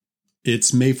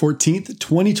It's May 14th,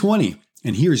 2020,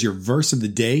 and here's your verse of the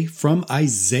day from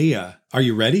Isaiah. Are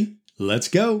you ready? Let's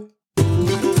go.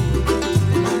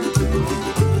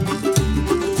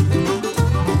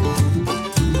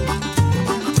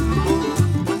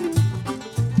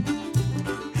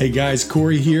 Hey guys,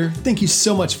 Corey here. Thank you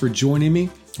so much for joining me.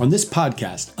 On this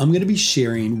podcast, I'm going to be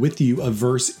sharing with you a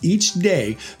verse each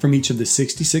day from each of the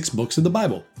 66 books of the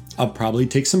Bible. I'll probably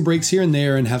take some breaks here and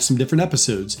there and have some different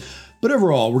episodes. But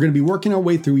overall, we're going to be working our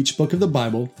way through each book of the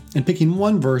Bible and picking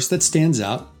one verse that stands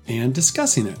out and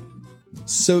discussing it.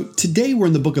 So today we're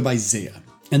in the book of Isaiah,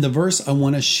 and the verse I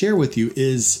want to share with you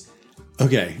is,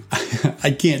 okay,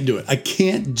 I can't do it. I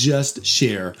can't just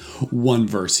share one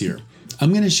verse here.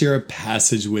 I'm going to share a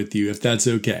passage with you if that's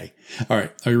okay. All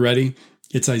right, are you ready?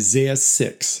 It's Isaiah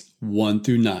 6, 1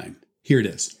 through 9. Here it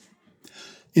is.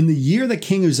 In the year that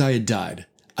King Uzziah died,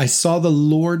 I saw the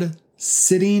Lord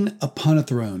sitting upon a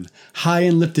throne, high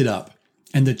and lifted up,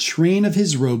 and the train of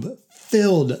his robe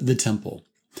filled the temple.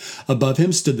 Above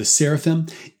him stood the seraphim.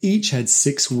 Each had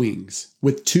 6 wings.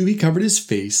 With 2 he covered his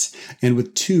face, and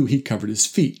with 2 he covered his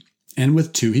feet, and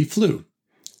with 2 he flew.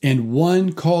 And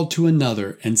one called to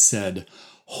another and said,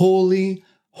 Holy,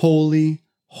 holy,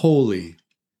 holy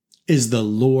is the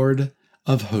Lord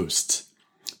of hosts.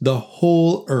 The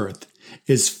whole earth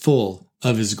is full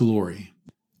of his glory.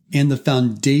 And the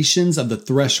foundations of the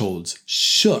thresholds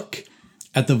shook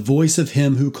at the voice of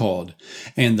him who called,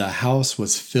 and the house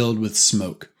was filled with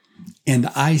smoke. And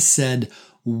I said,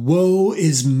 Woe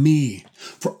is me,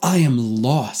 for I am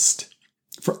lost.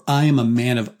 For I am a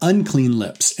man of unclean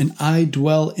lips, and I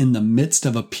dwell in the midst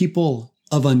of a people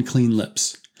of unclean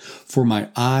lips. For my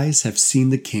eyes have seen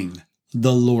the King,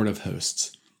 the Lord of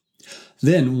hosts.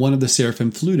 Then one of the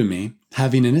seraphim flew to me,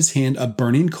 having in his hand a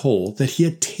burning coal that he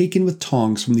had taken with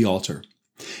tongs from the altar.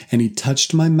 And he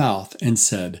touched my mouth and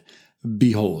said,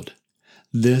 Behold,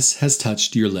 this has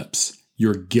touched your lips.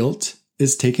 Your guilt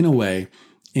is taken away,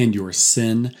 and your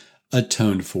sin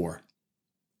atoned for.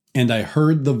 And I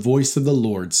heard the voice of the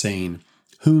Lord saying,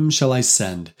 Whom shall I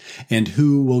send, and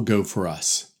who will go for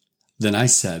us? Then I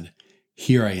said,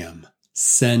 Here I am,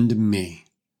 send me.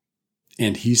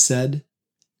 And he said,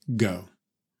 Go.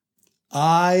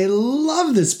 I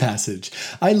love this passage.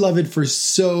 I love it for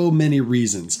so many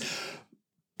reasons.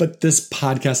 But this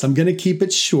podcast, I'm going to keep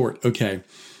it short, okay?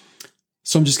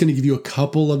 So I'm just going to give you a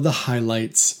couple of the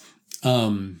highlights.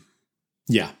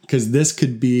 Because this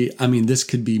could be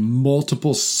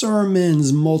multiple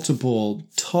sermons, multiple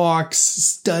talks,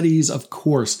 studies, of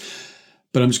course.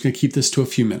 But I'm just going to keep this to a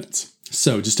few minutes.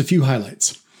 So just a few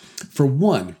highlights. For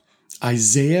one,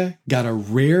 Isaiah got a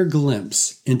rare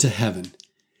glimpse into heaven.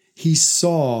 He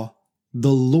saw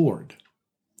the Lord,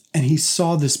 and he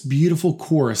saw this beautiful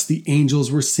chorus the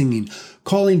angels were singing,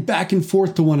 calling back and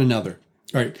forth to one another.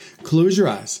 All right, close your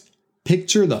eyes.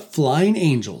 Picture the flying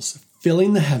angels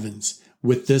filling the heavens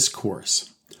with this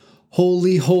chorus.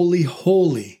 Holy, holy,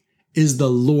 holy is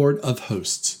the Lord of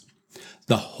hosts.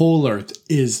 The whole earth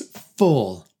is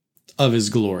full of his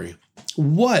glory.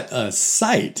 What a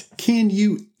sight! Can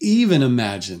you even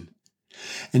imagine?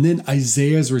 And then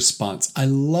Isaiah's response. I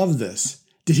love this.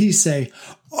 Did he say,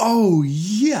 Oh,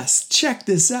 yes, check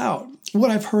this out.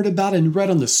 What I've heard about and read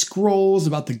on the scrolls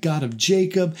about the God of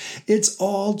Jacob, it's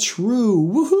all true.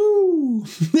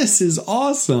 Woohoo! This is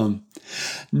awesome.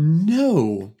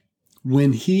 No.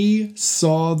 When he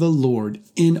saw the Lord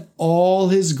in all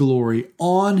his glory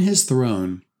on his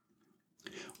throne,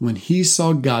 when he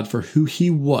saw God for who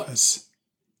he was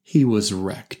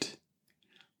wrecked.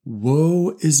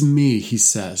 Woe is me, he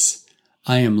says.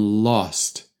 I am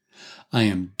lost. I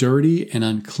am dirty and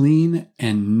unclean,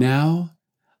 and now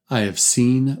I have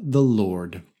seen the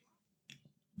Lord.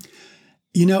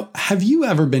 You know, have you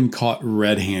ever been caught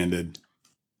red-handed?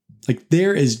 Like,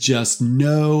 there is just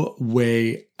no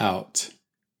way out.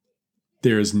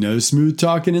 There is no smooth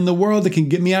talking in the world that can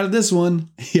get me out of this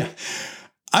one. Yeah,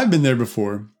 I've been there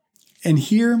before. And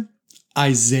here,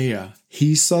 Isaiah,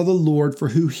 he saw the Lord for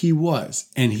who he was,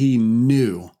 and he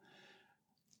knew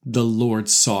the Lord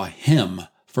saw him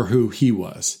for who he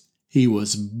was. He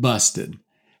was busted.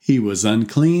 He was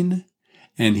unclean,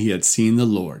 and he had seen the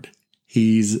Lord.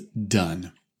 He's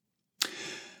done.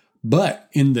 But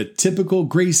in the typical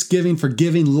grace-giving,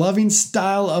 forgiving, loving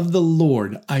style of the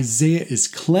Lord, Isaiah is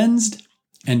cleansed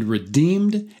and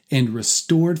redeemed and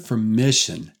restored for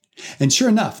mission. And sure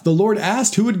enough, the Lord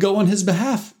asked who would go on his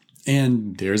behalf.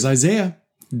 And there's Isaiah,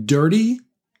 dirty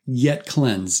yet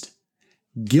cleansed,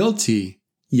 guilty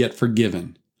yet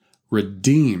forgiven,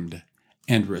 redeemed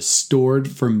and restored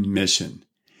for mission.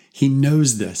 He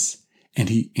knows this, and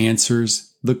he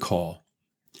answers the call.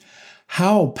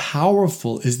 How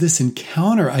powerful is this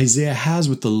encounter Isaiah has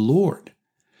with the Lord?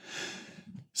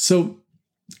 So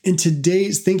in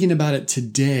today's thinking about it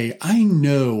today, I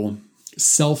know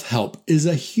self-help is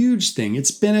a huge thing. It's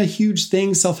been a huge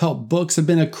thing. Self-help books have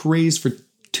been a craze for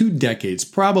 2 decades,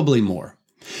 probably more.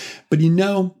 But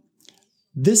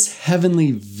this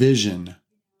heavenly vision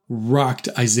rocked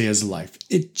Isaiah's life.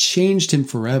 It changed him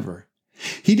forever.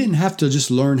 He didn't have to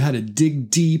just learn how to dig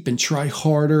deep and try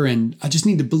harder and I just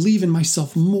need to believe in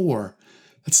myself more.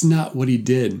 That's not what he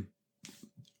did.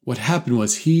 What happened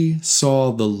was he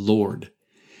saw the Lord.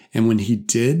 And when he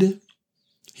did,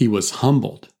 he was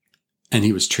humbled and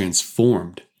he was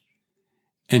transformed.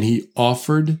 And he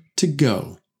offered to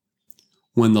go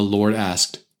when the Lord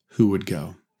asked who would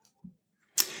go.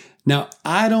 Now,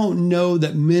 I don't know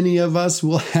that many of us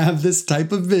will have this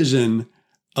type of vision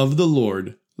of the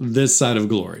Lord this side of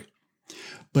glory.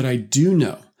 But I do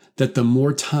know that the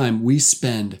more time we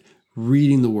spend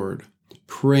reading the Word,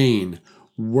 praying,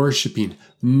 worshiping,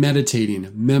 meditating,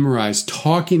 memorize,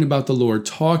 talking about the Lord,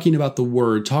 talking about the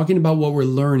Word, talking about what we're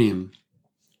learning,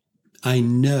 I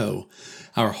know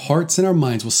our hearts and our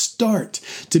minds will start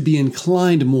to be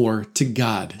inclined more to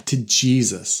God, to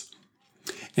Jesus.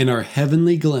 And our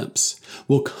heavenly glimpse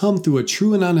will come through a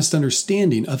true and honest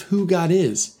understanding of who God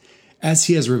is, as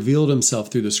He has revealed Himself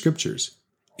through the Scriptures,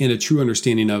 and a true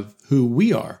understanding of who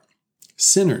we are,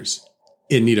 sinners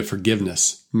in need of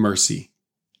forgiveness, mercy,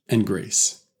 and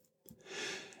grace.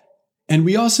 And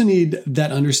we also need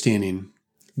that understanding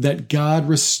that God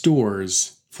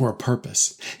restores for a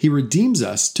purpose. He redeems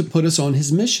us to put us on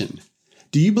His mission.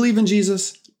 Do you believe in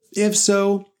Jesus? If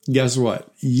so, guess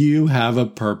what? You have a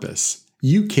purpose.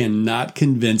 You cannot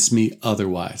convince me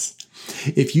otherwise.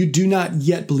 If you do not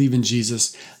yet believe in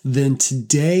Jesus, then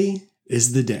today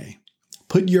is the day.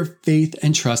 Put your faith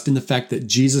and trust in the fact that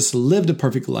Jesus lived a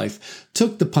perfect life,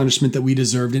 took the punishment that we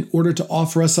deserved in order to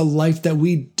offer us a life that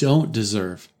we don't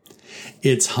deserve.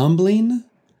 It's humbling,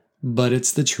 but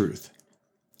it's the truth.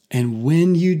 And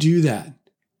when you do that,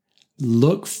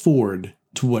 look forward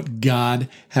to what God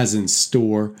has in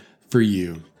store for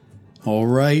you. All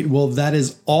right, well, that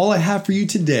is all I have for you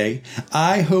today.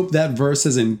 I hope that verse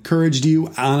has encouraged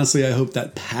you. Honestly, I hope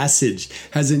that passage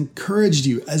has encouraged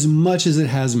you as much as it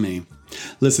has me.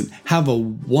 Listen, have a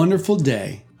wonderful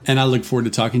day, and I look forward to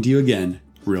talking to you again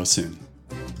real soon.